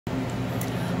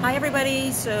Hi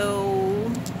everybody,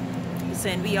 so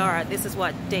listen, this is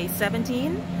what, day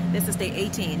 17? This is day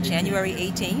 18, January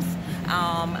 18th.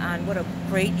 And what a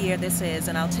great year this is.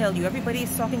 And I'll tell you,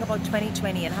 everybody's talking about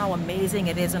 2020 and how amazing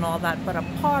it is and all that. But a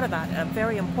part of that, a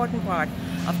very important part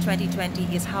of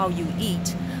 2020 is how you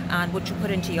eat and what you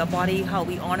put into your body, how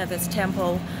we honor this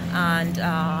temple, and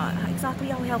exactly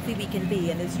how healthy we can be.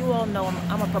 And as you all know,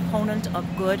 I'm a proponent of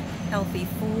good, healthy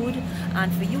food.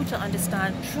 And for you to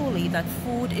understand truly that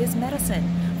food is medicine.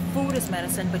 Food is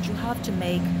medicine, but you have to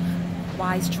make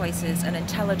wise choices and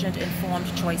intelligent,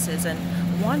 informed choices. And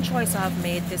one choice I've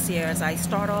made this year is I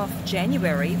start off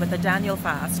January with the Daniel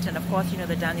fast. And of course, you know,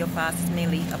 the Daniel fast is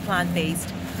mainly a plant-based,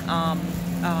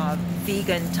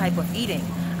 vegan type of eating.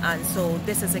 And so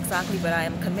this is exactly what I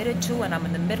am committed to, and I'm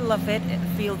in the middle of it. I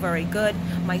feel very good.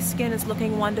 My skin is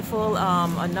looking wonderful.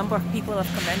 A number of people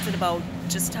have commented about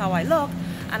just how I look.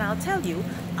 And I'll tell you,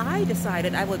 I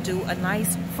decided I will do a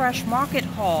nice fresh market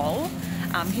haul.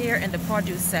 I'm here in the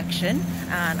produce section.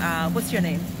 And what's your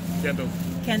name? Kendall.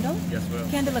 Kendall? Yes, ma'am.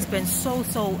 Kendall has been so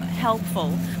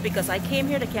helpful because I came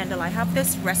here to Kendall. I have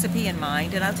this recipe in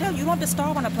mind, and I'll tell you, you don't have to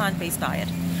start on a plant-based diet.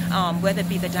 Whether it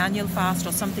be the Daniel fast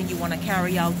or something you want to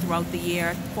carry out throughout the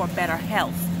year for better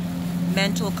health,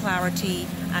 mental clarity,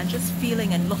 and just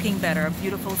feeling and looking better,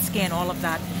 beautiful skin, all of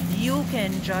that. You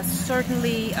can just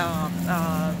certainly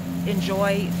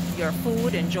enjoy your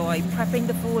food, enjoy prepping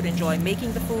the food, enjoy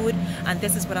making the food, and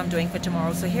this is what I'm doing for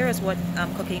tomorrow. So here is what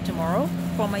I'm cooking tomorrow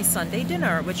for my Sunday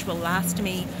dinner, which will last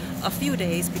me a few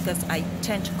days because I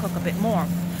tend to cook a bit more.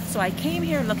 So I came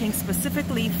here looking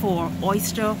specifically for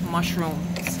oyster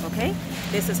mushrooms, okay?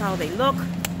 This is how they look.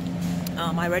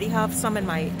 I already have some in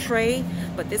my tray,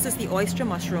 but this is the oyster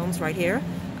mushrooms right here.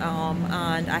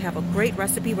 And I have a great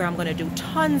recipe where I'm gonna do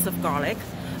tons of garlic,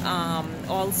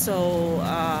 also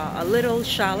a little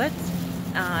shallot,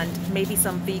 and maybe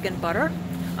some vegan butter.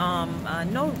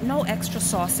 No extra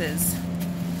sauces.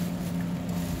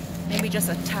 Maybe just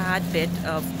a tad bit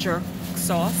of jerk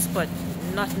sauce, but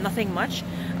nothing much.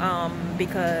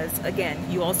 Because again,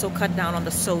 you also cut down on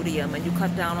the sodium and you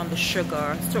cut down on the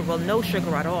sugar. So, well, no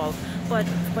sugar at all, but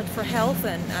for health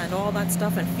and all that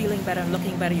stuff and feeling better and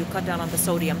looking better, you cut down on the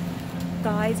sodium.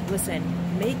 Guys, listen,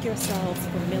 make yourselves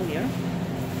familiar.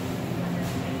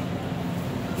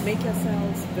 Make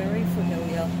yourselves very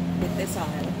familiar with this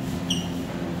aisle.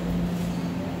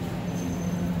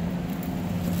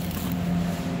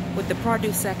 With the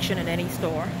produce section in any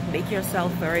store, make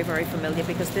yourself very familiar,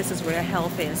 because this is where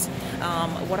health is.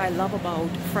 What I love about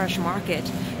Fresh Market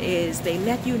is they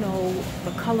let you know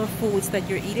the color foods that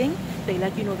you're eating. They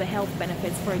let you know the health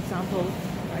benefits. For example,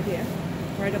 right here,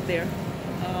 right up there,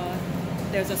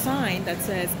 there's a sign that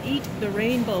says, eat the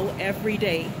rainbow every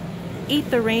day. Eat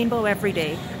the rainbow every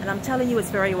day. And I'm telling you, it's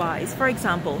very wise. For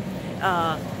example,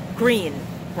 green,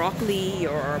 broccoli,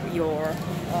 or your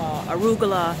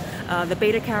arugula, the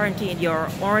beta-carotene, your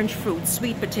orange fruits,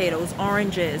 sweet potatoes,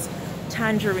 oranges,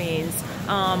 tangerines,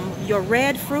 your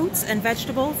red fruits and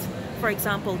vegetables, for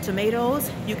example, tomatoes,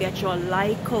 you get your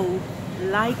lycopene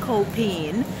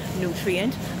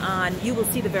nutrient, and you will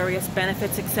see the various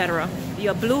benefits, etc.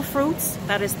 Your blue fruits,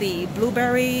 that is the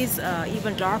blueberries,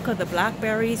 even darker, the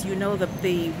blackberries, you know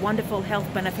the wonderful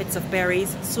health benefits of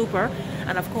berries, super.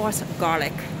 And of course,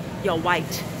 garlic, your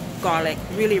white garlic,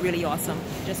 really awesome.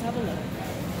 Just have a look.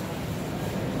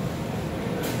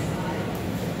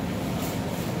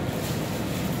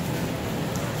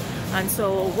 And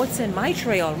so what's in my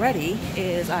tray already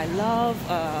is I love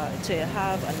to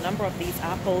have a number of these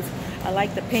apples. I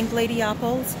like the Pink Lady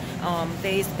apples.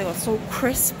 They are so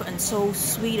crisp and so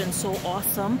sweet and so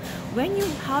awesome. When you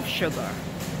have sugar,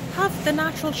 have the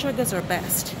natural sugars are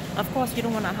best. Of course, you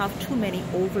don't want to have too many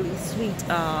overly sweet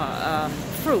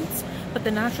fruits, but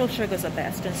the natural sugars are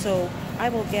best. And so I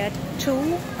will get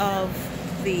 2 of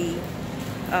the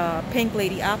Pink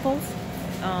Lady apples.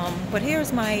 But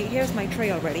here's my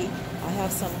tray already. I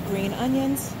have some green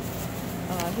onions.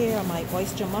 Here are my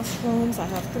oyster mushrooms. I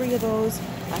have 3 of those.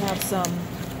 I have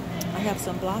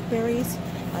some blackberries.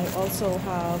 I also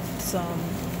have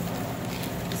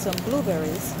some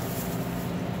blueberries.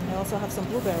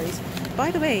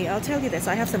 By the way, I'll tell you this.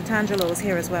 I have some tangelos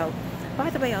here as well. By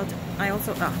the way,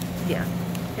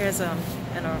 here's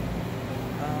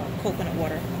coconut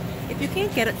water. If you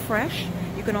can't get it fresh,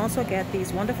 you can also get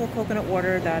these wonderful coconut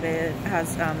water that it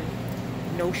has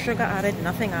no sugar added,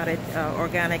 nothing added,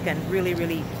 organic, and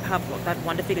really have that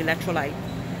wonderful electrolyte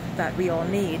that we all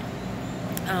need.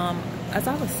 As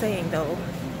I was saying though,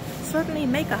 certainly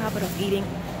make a habit of eating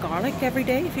garlic every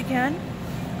day if you can.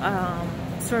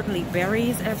 Certainly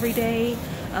berries every day.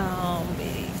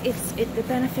 the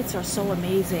benefits are so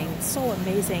amazing, so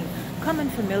amazing. Come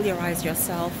and familiarize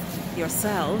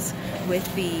yourselves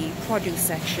with the produce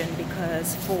section,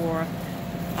 because for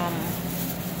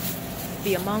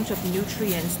the amount of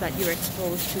nutrients that you're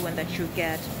exposed to and that you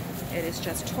get, it is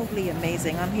just totally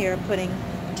amazing. I'm here putting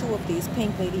 2 of these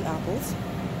pink lady apples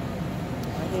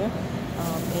right here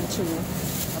into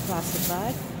a plastic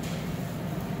bag.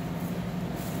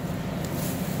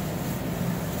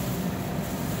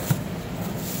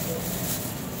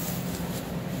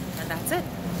 And that's it.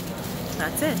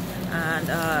 That's it. And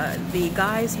the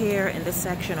guys here in this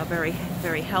section are very,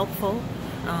 very helpful.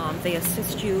 They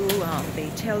assist you.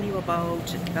 They tell you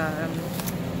about.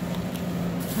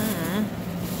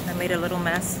 I made a little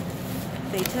mess.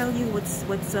 They tell you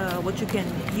what you can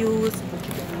use,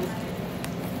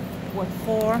 what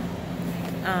for,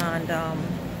 and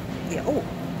yeah. Oh,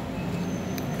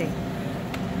 okay.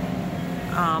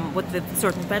 What the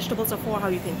certain vegetables are for, how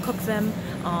you can cook them.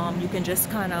 You can just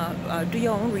kind of do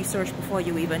your own research before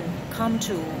you even come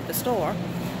to the store.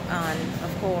 And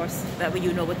of course, that way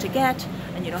you know what to get,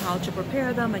 and you know how to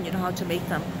prepare them, and you know how to make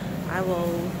them. I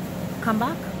will come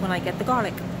back when I get the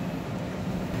garlic.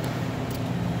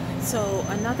 So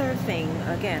another thing,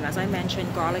 again, as I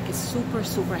mentioned, garlic is super,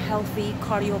 super healthy,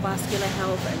 cardiovascular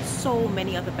health, and so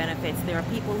many other benefits. There are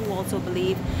people who also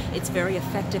believe it's very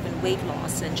effective in weight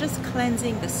loss and just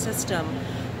cleansing the system,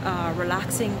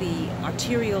 relaxing the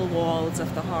arterial walls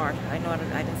of the heart. I know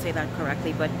I didn't say that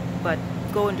correctly, but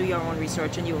go and do your own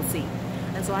research and you will see.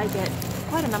 And so I get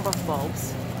quite a number of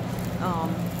bulbs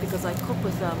because I cook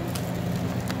with them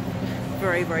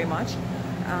very, very much.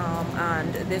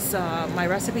 And this, my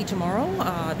recipe tomorrow,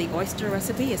 the oyster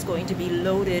recipe, is going to be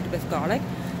loaded with garlic.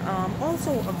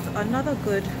 Also, another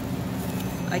good,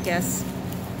 I guess,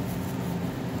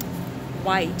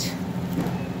 white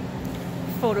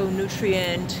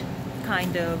phytonutrient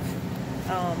kind of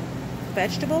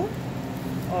vegetable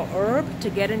or herb to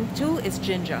get into is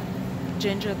ginger.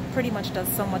 Ginger pretty much does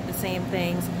somewhat the same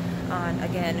things, and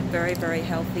again, very, very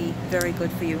healthy, very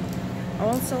good for you.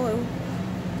 Also,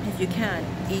 if you can,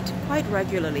 eat quite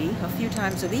regularly, a few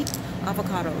times a week,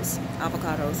 avocados.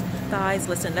 Guys,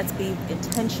 listen, let's be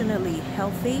intentionally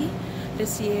healthy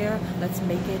this year. Let's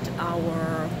make it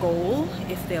our goal.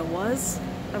 If there was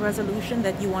a resolution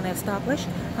that you want to establish,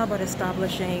 how about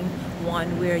establishing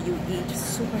one where you eat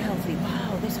super healthy?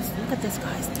 Wow, look at this,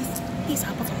 guys. These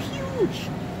apples are huge.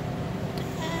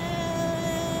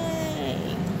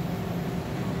 Hey.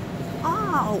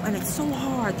 Oh, and it's so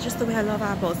hard, just the way I love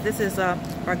apples. This is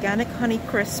organic Honey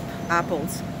Crisp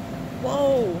apples.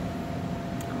 Whoa,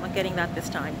 I'm not getting that this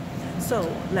time.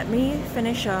 So let me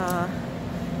finish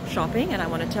shopping, and I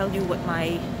want to tell you what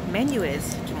my menu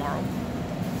is tomorrow.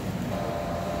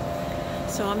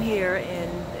 So I'm here in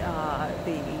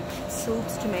the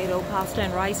soups, tomato, pasta,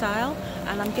 and rice aisle,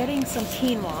 and I'm getting some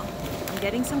quinoa.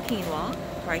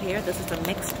 Right here. This is a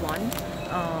mixed one.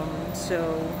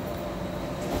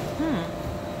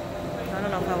 I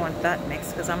don't know if I want that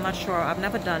mixed, because I'm not sure. I've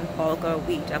never done bulgur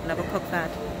wheat. I've never cooked that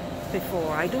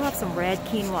before. I do have some red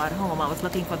quinoa at home. I was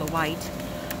looking for the white,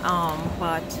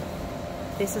 but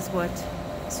this is what.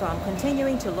 So I'm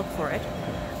continuing to look for it,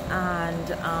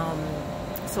 and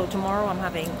so tomorrow I'm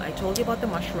having, I told you about the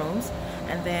mushrooms,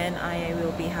 and then I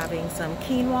will be having some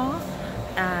quinoa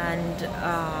and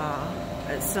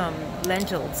some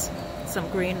lentils, some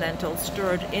green lentils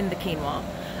stirred in the quinoa.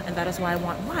 And that is why I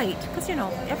want white, because you know,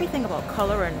 everything about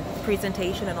color and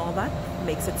presentation and all that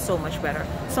makes it so much better.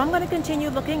 So I'm going to continue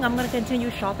looking, I'm going to continue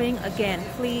shopping. Again,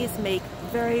 please make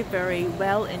very, very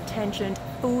well-intentioned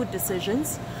food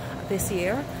decisions this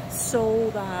year,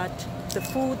 so that the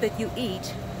food that you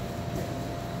eat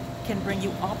can bring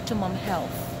you optimum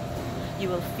health. You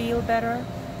will feel better,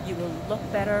 you will look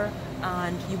better,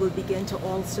 and you will begin to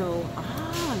also,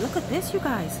 look at this, you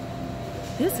guys.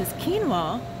 This is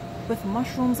quinoa with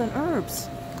mushrooms and herbs.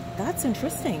 That's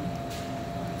interesting.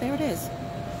 There it is.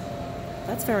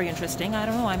 That's very interesting. I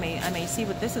don't know, I may see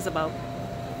what this is about.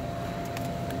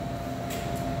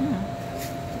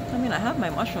 I mean, I have my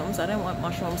mushrooms. I don't want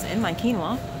mushrooms in my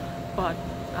quinoa, but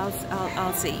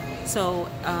I'll see. So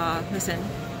listen,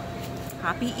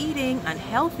 happy eating and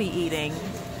healthy eating.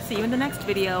 See you in the next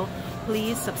video.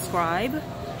 Please subscribe,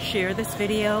 share this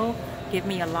video, give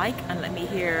me a like, and let me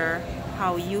hear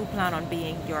how you plan on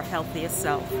being your healthiest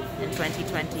self in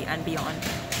 2020 and beyond.